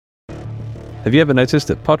Have you ever noticed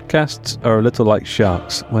that podcasts are a little like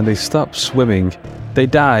sharks? When they stop swimming, they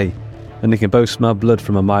die, and they can both smell blood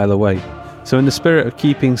from a mile away. So in the spirit of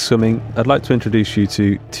keeping swimming, I'd like to introduce you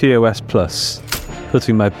to TOS Plus.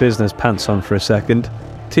 Putting my business pants on for a second,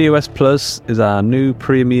 TOS Plus is our new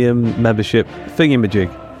premium membership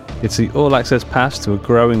thingamajig. It's the all-access pass to a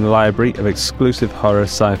growing library of exclusive horror,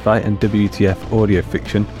 sci-fi and WTF audio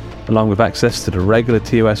fiction, along with access to the regular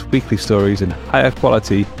TOS weekly stories in higher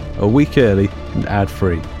quality, a week early and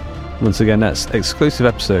ad-free. Once again, that's exclusive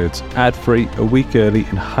episodes, ad-free, a week early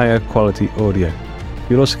and higher quality audio.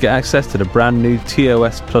 You'll also get access to the brand new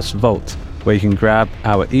TOS Plus Vault, where you can grab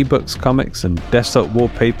our ebooks, comics and desktop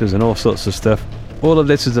wallpapers and all sorts of stuff. All of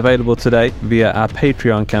this is available today via our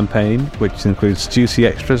Patreon campaign, which includes juicy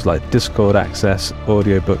extras like Discord access,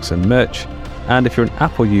 audiobooks and merch. And if you're an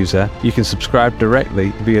Apple user, you can subscribe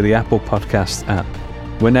directly via the Apple Podcasts app.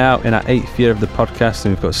 We're now in our 8th year of the podcast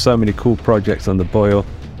and we've got so many cool projects on the boil,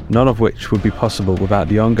 none of which would be possible without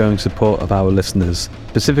the ongoing support of our listeners,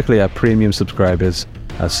 specifically our premium subscribers,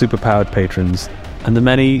 our superpowered patrons, and the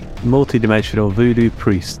many multi-dimensional voodoo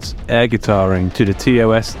priests air guitaring to the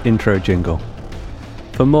TOS intro jingle.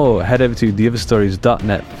 For more, head over to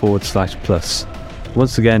theotherstories.net/plus.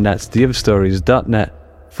 Once again, that's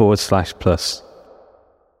theotherstories.net/plus.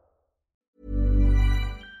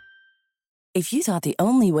 If you thought the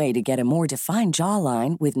only way to get a more defined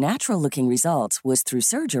jawline with natural-looking results was through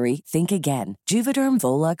surgery, think again. Juvederm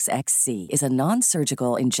Volux XC is a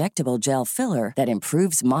non-surgical injectable gel filler that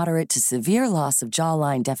improves moderate to severe loss of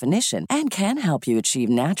jawline definition and can help you achieve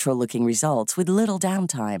natural-looking results with little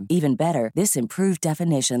downtime. Even better, this improved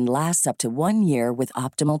definition lasts up to 1 year with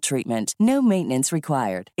optimal treatment. No maintenance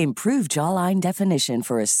required. Improve jawline definition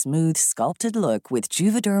for a smooth, sculpted look with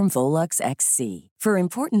Juvederm Volux XC. For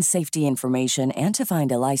important safety information and to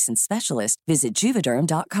find a licensed specialist, visit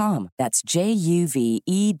Juvederm.com. That's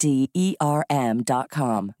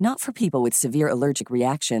JUVEDERM.com. Not for people with severe allergic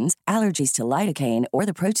reactions, allergies to lidocaine, or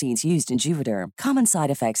the proteins used in Juvederm. Common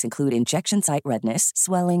side effects include injection site redness,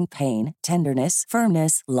 swelling, pain, tenderness,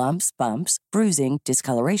 firmness, lumps, bumps, bruising,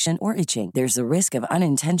 discoloration, or itching. There's a risk of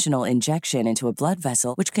unintentional injection into a blood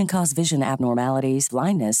vessel, which can cause vision abnormalities,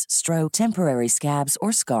 blindness, stroke, temporary scabs,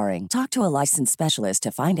 or scarring. Talk to a licensed specialist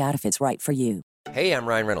to find out if it's right for you. Hey, I'm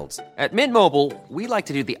Ryan Reynolds. At Mint Mobile, we like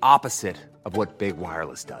to do the opposite of what Big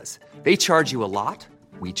Wireless does. They charge you a lot,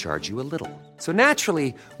 we charge you a little. So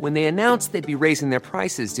naturally, when they announced they'd be raising their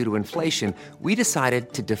prices due to inflation, we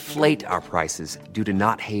decided to deflate our prices due to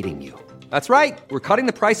not hating you. That's right. We're cutting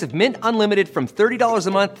the price of Mint Unlimited from $30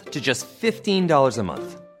 a month to just $15 a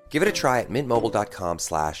month. Give it a try at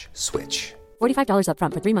mintmobile.com/switch. $45 up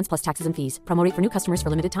front for 3 months plus taxes and fees. Promo rate for new customers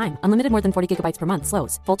for limited time. Unlimited more than 40 gigabytes per month.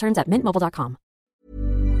 Slows full terms at mintmobile.com.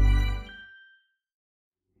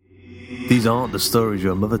 These aren't the stories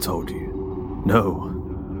your mother told you. No,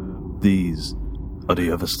 these are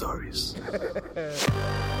the other stories.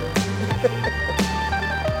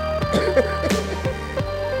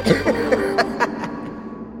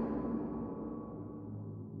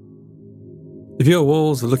 If your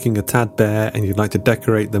walls are looking a tad bare and you'd like to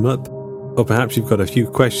decorate them up, or perhaps you've got a few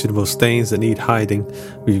questionable stains that need hiding,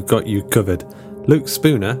 we've got you covered. Luke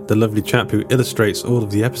Spooner, the lovely chap who illustrates all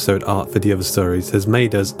of the episode art for The Other Stories, has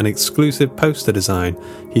made us an exclusive poster design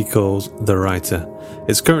he calls The Writer.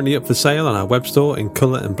 It's currently up for sale on our web store in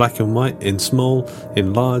colour and black and white, in small,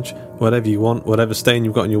 in large, whatever you want, whatever stain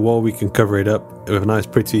you've got on your wall, we can cover it up with a nice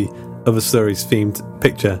pretty Other Stories themed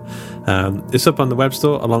picture. It's up on the web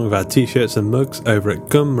store along with our t-shirts and mugs over at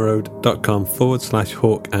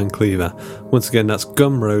gumroad.com/hawk and cleaver. Once again, that's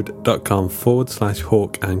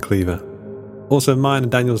gumroad.com/hawk and cleaver. Also, mine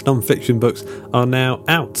and Daniel's non-fiction books are now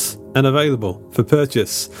out and available for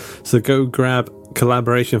purchase. So go grab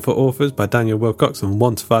Collaboration for Authors by Daniel Wilcox and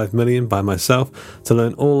 1 to 5 Million by myself to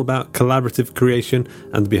learn all about collaborative creation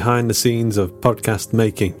and the behind the scenes of podcast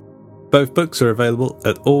making. Both books are available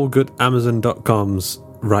at allgoodamazon.coms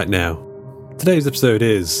right now. Today's episode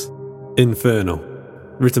is Infernal,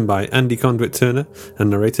 written by Andy Conduit Turner and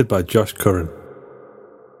narrated by Josh Curran.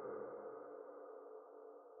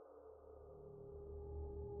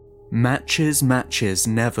 Matches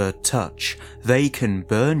never touch. They can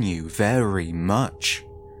burn you very much.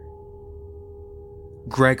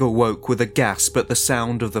 Greg awoke with a gasp at the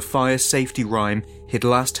sound of the fire safety rhyme he'd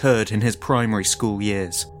last heard in his primary school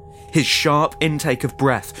years. His sharp intake of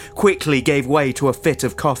breath quickly gave way to a fit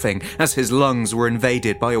of coughing as his lungs were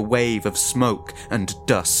invaded by a wave of smoke and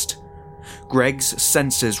dust. Greg's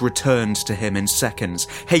senses returned to him in seconds,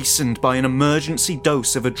 hastened by an emergency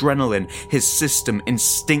dose of adrenaline his system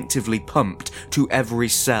instinctively pumped to every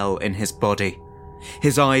cell in his body.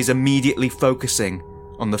 his eyes immediately focusing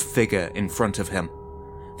on the figure in front of him.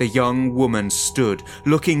 The young woman stood,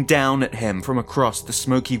 looking down at him from across the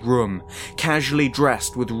smoky room, casually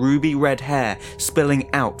dressed with ruby red hair spilling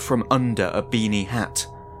out from under a beanie hat.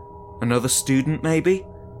 Another student, maybe?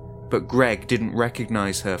 But Greg didn't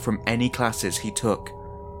recognize her from any classes he took.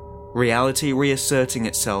 Reality reasserting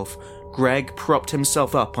itself, Greg propped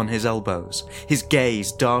himself up on his elbows, his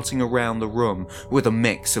gaze darting around the room with a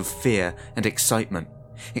mix of fear and excitement,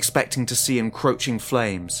 expecting to see encroaching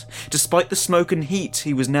flames. Despite the smoke and heat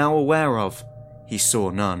he was now aware of, he saw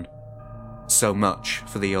none. So much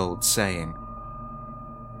for the old saying.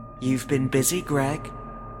 "You've been busy, Greg,"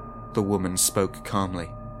 the woman spoke calmly,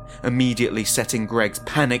 immediately setting Greg's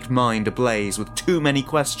panicked mind ablaze with too many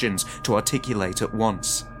questions to articulate at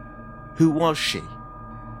once. Who was she?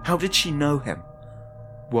 How did she know him?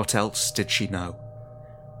 What else did she know?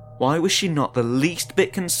 Why was she not the least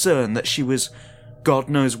bit concerned that she was God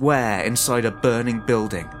knows where inside a burning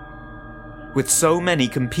building? With so many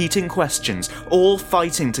competing questions, all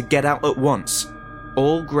fighting to get out at once,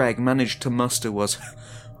 all Greg managed to muster was,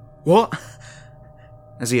 "What?"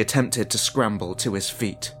 as he attempted to scramble to his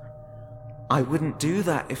feet. "I wouldn't do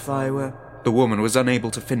that if I were..." The woman was unable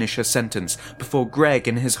to finish her sentence before Greg,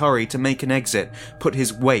 in his hurry to make an exit, put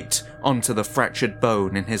his weight onto the fractured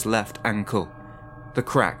bone in his left ankle. The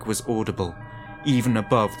crack was audible, even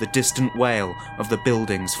above the distant wail of the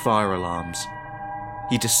building's fire alarms.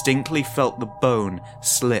 He distinctly felt the bone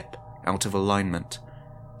slip out of alignment,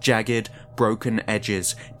 jagged, broken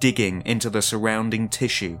edges digging into the surrounding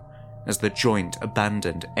tissue as the joint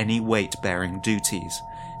abandoned any weight-bearing duties,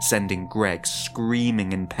 sending Greg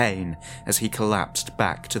screaming in pain as he collapsed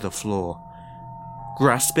back to the floor.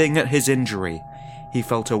 Grasping at his injury, he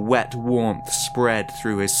felt a wet warmth spread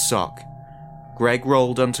through his sock. Greg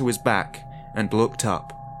rolled onto his back and looked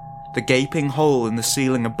up. The gaping hole in the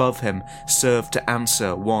ceiling above him served to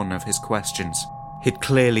answer one of his questions. He'd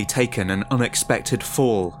clearly taken an unexpected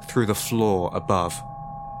fall through the floor above.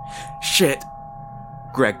 "Shit!"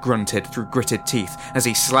 Greg grunted through gritted teeth as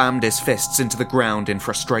he slammed his fists into the ground in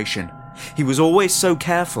frustration. He was always so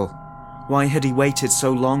careful. Why had he waited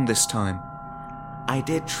so long this time? "I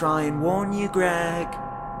did try and warn you, Greg."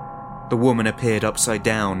 The woman appeared upside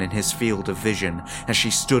down in his field of vision as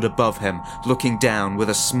she stood above him, looking down with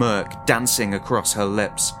a smirk dancing across her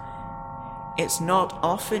lips. "It's not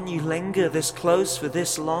often you linger this close for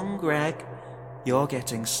this long, Greg. You're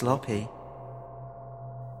getting sloppy."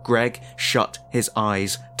 Greg shut his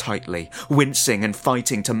eyes tightly, wincing and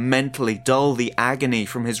fighting to mentally dull the agony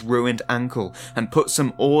from his ruined ankle and put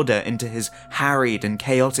some order into his harried and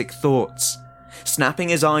chaotic thoughts. Snapping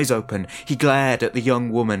his eyes open, he glared at the young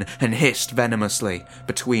woman and hissed venomously,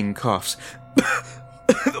 between coughs,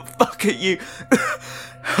 "The fuck are you?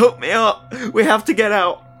 Help me up! We have to get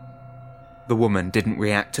out!" The woman didn't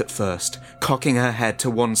react at first, cocking her head to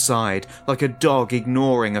one side like a dog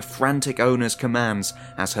ignoring a frantic owner's commands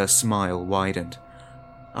as her smile widened.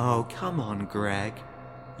 "Oh, come on, Greg.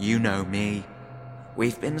 You know me.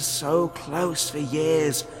 We've been so close for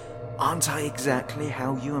years. Aren't I exactly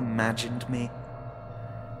how you imagined me?"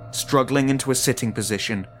 Struggling into a sitting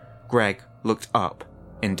position, Greg looked up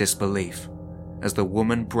in disbelief as the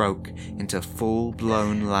woman broke into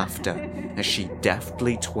full-blown laughter as she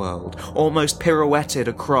deftly twirled, almost pirouetted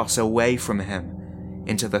across away from him,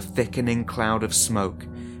 into the thickening cloud of smoke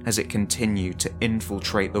as it continued to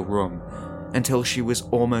infiltrate the room until she was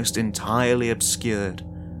almost entirely obscured,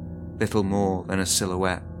 little more than a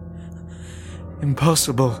silhouette.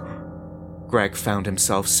 "Impossible," Greg found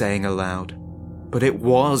himself saying aloud. But it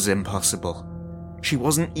was impossible. She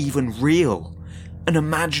wasn't even real. An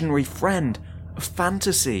imaginary friend, a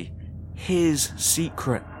fantasy, his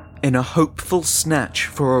secret. In a hopeful snatch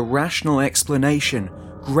for a rational explanation,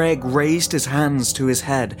 Greg raised his hands to his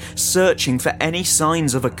head, searching for any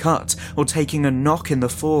signs of a cut or taking a knock in the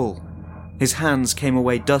fall. His hands came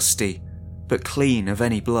away dusty, but clean of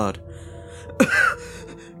any blood.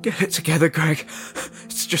 "Get it together, Greg.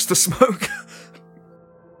 It's just the smoke."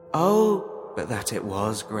 "Oh, but that it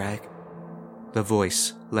was, Greg." The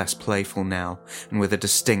voice, less playful now, and with a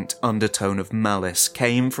distinct undertone of malice,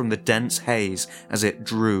 came from the dense haze as it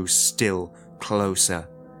drew still closer.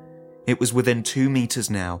 It was within 2 meters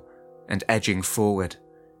now, and edging forward.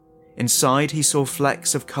 Inside he saw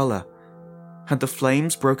flecks of colour. Had the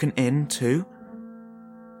flames broken in too?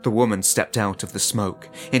 The woman stepped out of the smoke,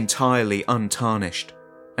 entirely untarnished,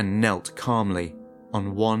 and knelt calmly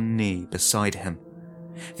on one knee beside him,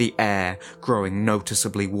 the air growing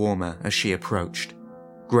noticeably warmer as she approached.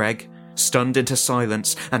 Greg, stunned into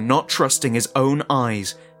silence and not trusting his own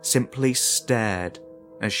eyes, simply stared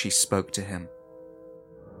as she spoke to him.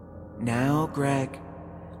 Now, Greg,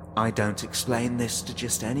 I don't explain this to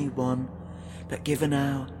just anyone, but given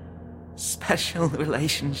our special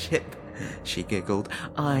relationship, she giggled,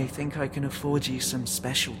 I think I can afford you some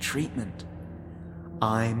special treatment.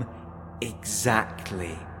 I'm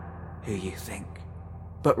exactly who you think,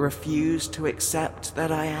 but refuse to accept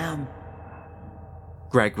that I am.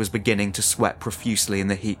 Greg was beginning to sweat profusely in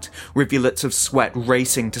the heat, rivulets of sweat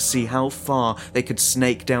racing to see how far they could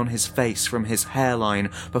snake down his face from his hairline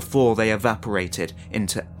before they evaporated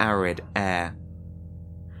into arid air.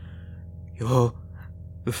 You're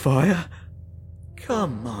the fire?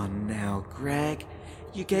 Come on now, Greg.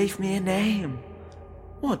 You gave me a name.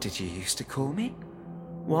 What did you used to call me?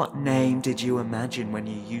 What name did you imagine when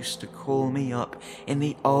you used to call me up in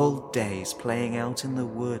the old days playing out in the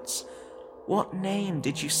woods? What name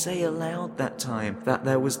did you say aloud that time that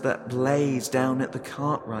there was that blaze down at the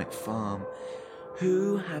Cartwright farm?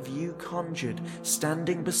 Who have you conjured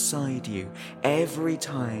standing beside you every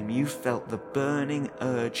time you felt the burning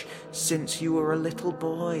urge since you were a little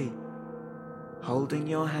boy? Holding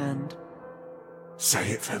your hand.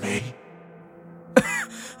 Say it for me.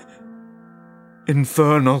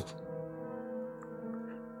 Infernal.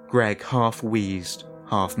 Greg half wheezed,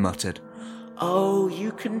 half muttered. Oh,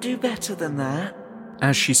 you can do better than that.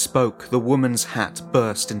 As she spoke, the woman's hat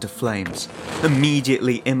burst into flames,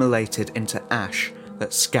 immediately immolated into ash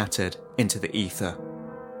that scattered into the ether.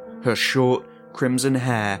 Her short, crimson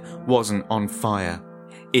hair wasn't on fire.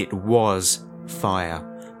 It was fire,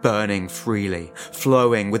 burning freely,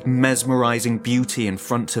 flowing with mesmerizing beauty in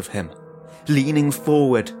front of him. Leaning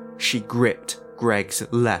forward, she gripped Greg's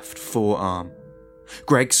left forearm.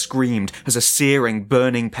 Greg screamed as a searing,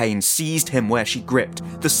 burning pain seized him where she gripped,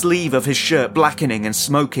 the sleeve of his shirt blackening and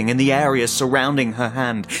smoking in the areas surrounding her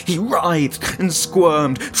hand. He writhed and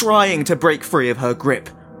squirmed, trying to break free of her grip,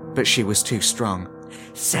 but she was too strong.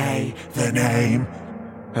 Say the name.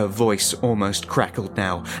 Her voice almost crackled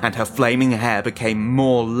now, and her flaming hair became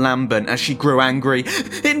more lambent as she grew angry.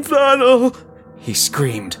 Infernal! He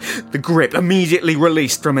screamed. The grip immediately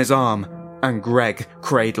released from his arm, and Greg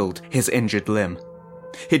cradled his injured limb.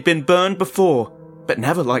 He'd been burned before, but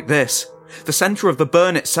never like this. The centre of the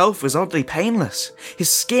burn itself was oddly painless,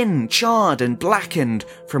 his skin charred and blackened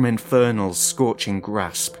from Infernal's scorching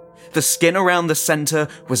grasp. The skin around the centre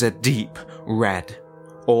was a deep red,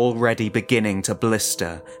 already beginning to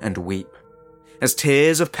blister and weep. As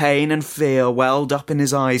tears of pain and fear welled up in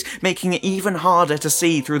his eyes, making it even harder to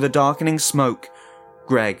see through the darkening smoke,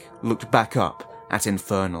 Greg looked back up at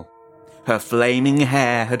Infernal. Her flaming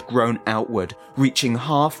hair had grown outward, reaching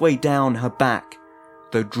halfway down her back,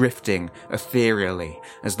 though drifting ethereally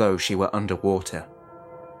as though she were underwater.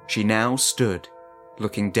 She now stood,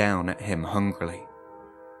 looking down at him hungrily.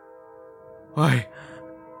 Why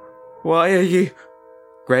are you...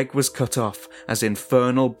 Greg was cut off as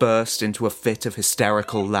Infernal burst into a fit of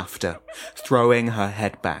hysterical laughter, throwing her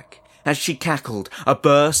head back. As she cackled, a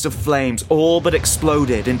burst of flames all but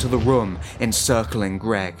exploded into the room, encircling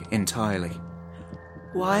Greg entirely.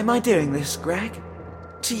 Why am I doing this, Greg?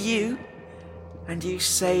 To you? And you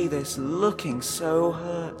say this looking so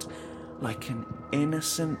hurt, like an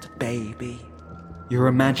innocent baby. Your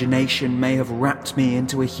imagination may have wrapped me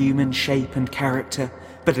into a human shape and character,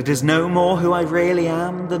 but it is no more who I really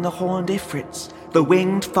am than the horned ifrits, the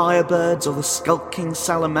winged firebirds, or the skulking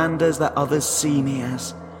salamanders that others see me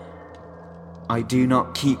as. I do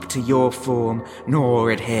not keep to your form,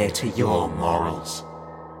 nor adhere to your morals.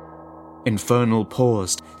 Infernal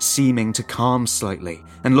paused, seeming to calm slightly,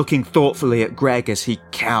 and looking thoughtfully at Greg as he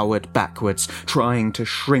cowered backwards, trying to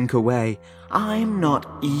shrink away. I'm not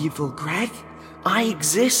evil, Greg. I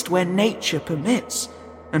exist when nature permits,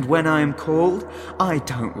 and when I am called, I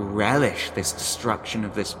don't relish this destruction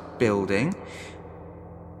of this building.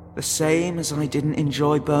 The same as I didn't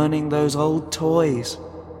enjoy burning those old toys.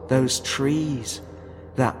 Those trees,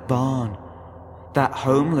 that barn, that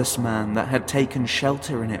homeless man that had taken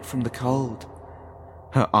shelter in it from the cold.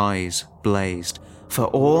 Her eyes blazed. For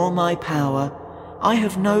all my power, I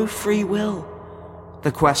have no free will.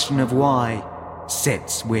 The question of why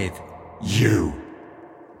sits with you.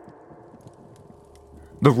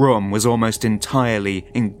 The room was almost entirely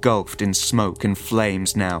engulfed in smoke and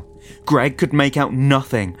flames now. Greg could make out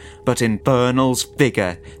nothing but Infernal's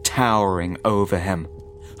figure towering over him.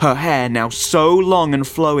 Her hair now so long and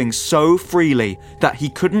flowing so freely that he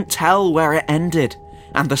couldn't tell where it ended,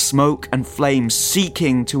 and the smoke and flames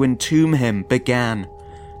seeking to entomb him began.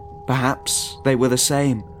 Perhaps they were the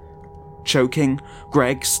same. Choking,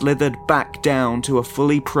 Greg slithered back down to a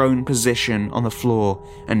fully prone position on the floor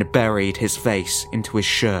and buried his face into his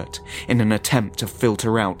shirt in an attempt to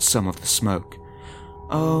filter out some of the smoke.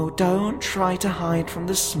 Oh, don't try to hide from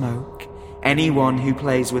the smoke. Anyone who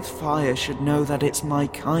plays with fire should know that it's my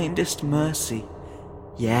kindest mercy.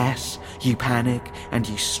 Yes, you panic and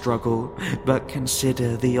you struggle, but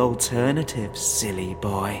consider the alternative, silly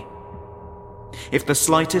boy. If the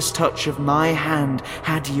slightest touch of my hand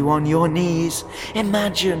had you on your knees,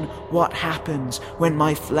 imagine what happens when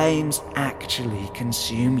my flames actually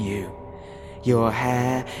consume you. Your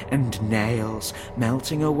hair and nails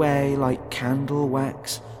melting away like candle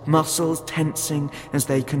wax, muscles tensing as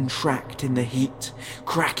they contract in the heat,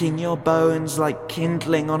 cracking your bones like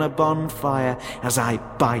kindling on a bonfire as I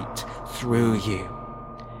bite through you.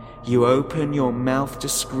 You open your mouth to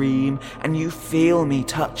scream, and you feel me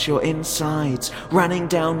touch your insides, running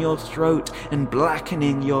down your throat and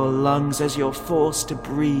blackening your lungs as you're forced to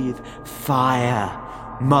breathe fire.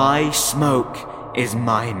 My smoke is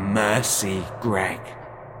my mercy, Greg.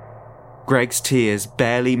 Greg's tears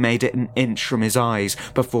barely made it an inch from his eyes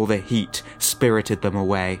before the heat spirited them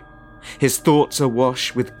away. His thoughts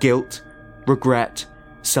awash with guilt, regret,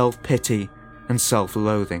 self-pity, and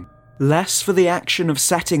self-loathing. Less for the action of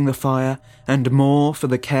setting the fire, and more for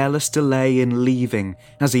the careless delay in leaving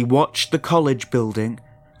as he watched the college building,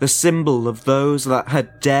 the symbol of those that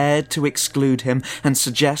had dared to exclude him and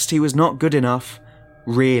suggest he was not good enough,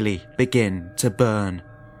 really begin to burn.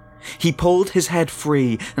 He pulled his head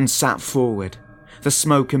free and sat forward, the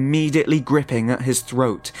smoke immediately gripping at his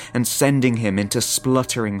throat and sending him into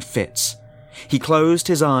spluttering fits. He closed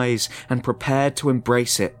his eyes and prepared to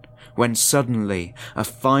embrace it, when suddenly a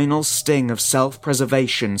final sting of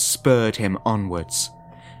self-preservation spurred him onwards.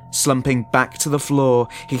 Slumping back to the floor,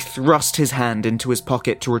 he thrust his hand into his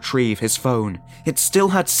pocket to retrieve his phone. It still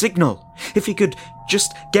had signal. If he could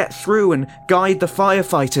just get through and guide the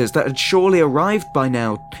firefighters that had surely arrived by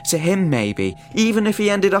now, to him maybe. Even if he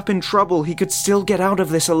ended up in trouble, he could still get out of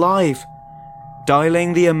this alive.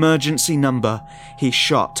 Dialing the emergency number, he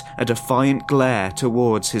shot a defiant glare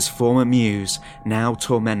towards his former muse, now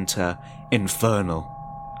tormentor, Infernal,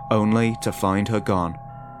 only to find her gone.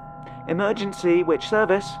 Emergency, which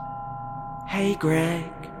service? Hey,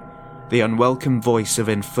 Greg. The unwelcome voice of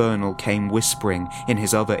Infernal came whispering in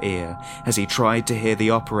his other ear as he tried to hear the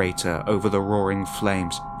operator over the roaring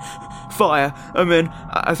flames. Fire! I'm in,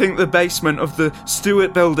 I think, the basement of the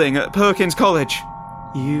Stewart building at Perkins College.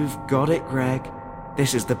 You've got it, Greg.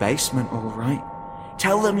 This is the basement, all right.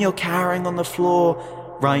 Tell them you're cowering on the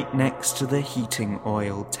floor, right next to the heating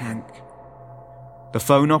oil tank. The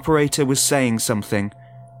phone operator was saying something,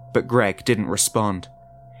 but Greg didn't respond.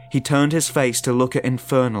 He turned his face to look at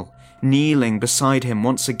Infernal, kneeling beside him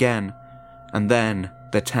once again, and then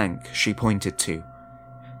the tank she pointed to.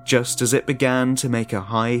 Just as it began to make a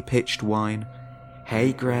high-pitched whine,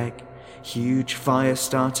 Hey, Greg, huge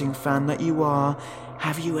fire-starting fan that you are,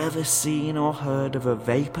 have you ever seen or heard of a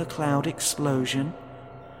vapor cloud explosion?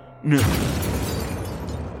 No.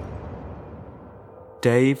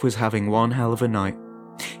 Dave was having one hell of a night.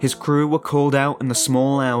 His crew were called out in the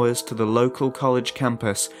small hours to the local college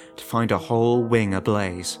campus to find a whole wing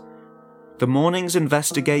ablaze. The morning's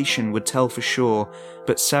investigation would tell for sure,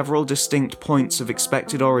 but several distinct points of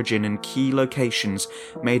expected origin in key locations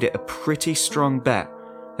made it a pretty strong bet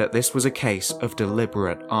that this was a case of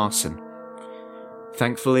deliberate arson.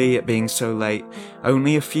 Thankfully, it being so late,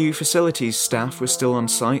 only a few facilities staff were still on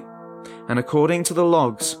site, and according to the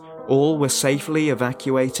logs, all were safely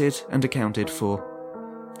evacuated and accounted for.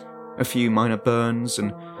 A few minor burns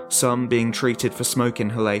and some being treated for smoke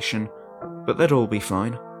inhalation, but they'd all be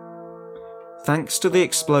fine. Thanks to the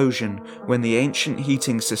explosion, when the ancient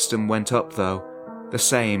heating system went up though, the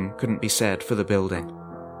same couldn't be said for the building.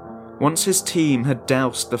 Once his team had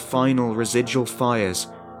doused the final residual fires,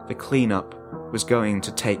 the cleanup was going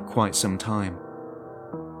to take quite some time.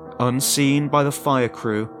 Unseen by the fire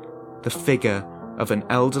crew, the figure of an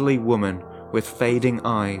elderly woman with fading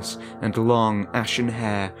eyes and long ashen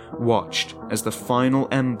hair watched as the final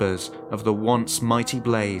embers of the once mighty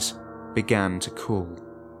blaze began to cool.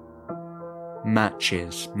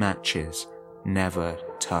 Matches, never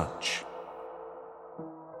touch.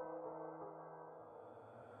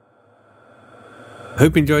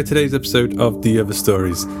 Hope you enjoyed today's episode of The Other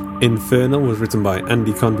Stories. Infernal was written by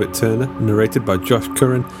Andy Conduit Turner, narrated by Josh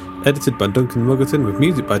Curran, edited by Duncan Muggleton, with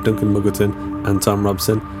music by Duncan Muggleton and Tom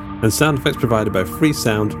Robson, and sound effects provided by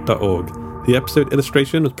freesound.org. The episode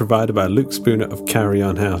illustration was provided by Luke Spooner of Carry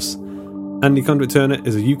On House. Andy Conduit Turner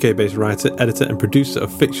is a UK-based writer, editor and producer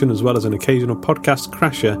of fiction, as well as an occasional podcast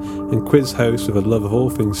crasher and quiz host with a love of all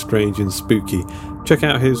things strange and spooky. Check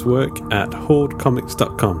out his work at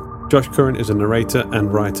hordecomics.com. Josh Curran is a narrator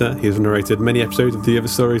and writer. He has narrated many episodes of The Other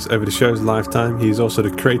Stories over the show's lifetime. He is also the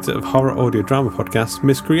creator of horror audio drama podcast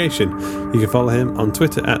Miscreation. You can follow him on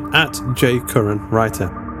Twitter at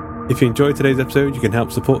 @JCurranWriter. If you enjoyed today's episode, you can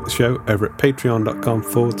help support the show over at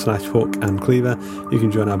patreon.com/Hawk and Cleaver. You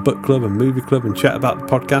can join our book club and movie club and chat about the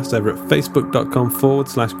podcast over at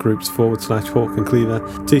facebook.com/groups/Hawk and Cleaver.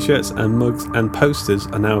 T-shirts and mugs and posters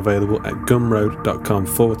are now available at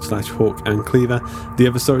gumroad.com/Hawk and Cleaver. The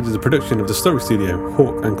Other Stories is a production of the Story Studio,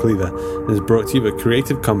 Hawk and Cleaver, and is brought to you with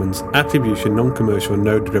Creative Commons Attribution Non-Commercial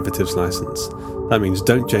No Derivatives License. That means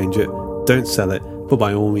don't change it, don't sell it, but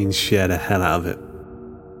by all means share the hell out of it.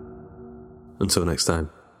 Until next time.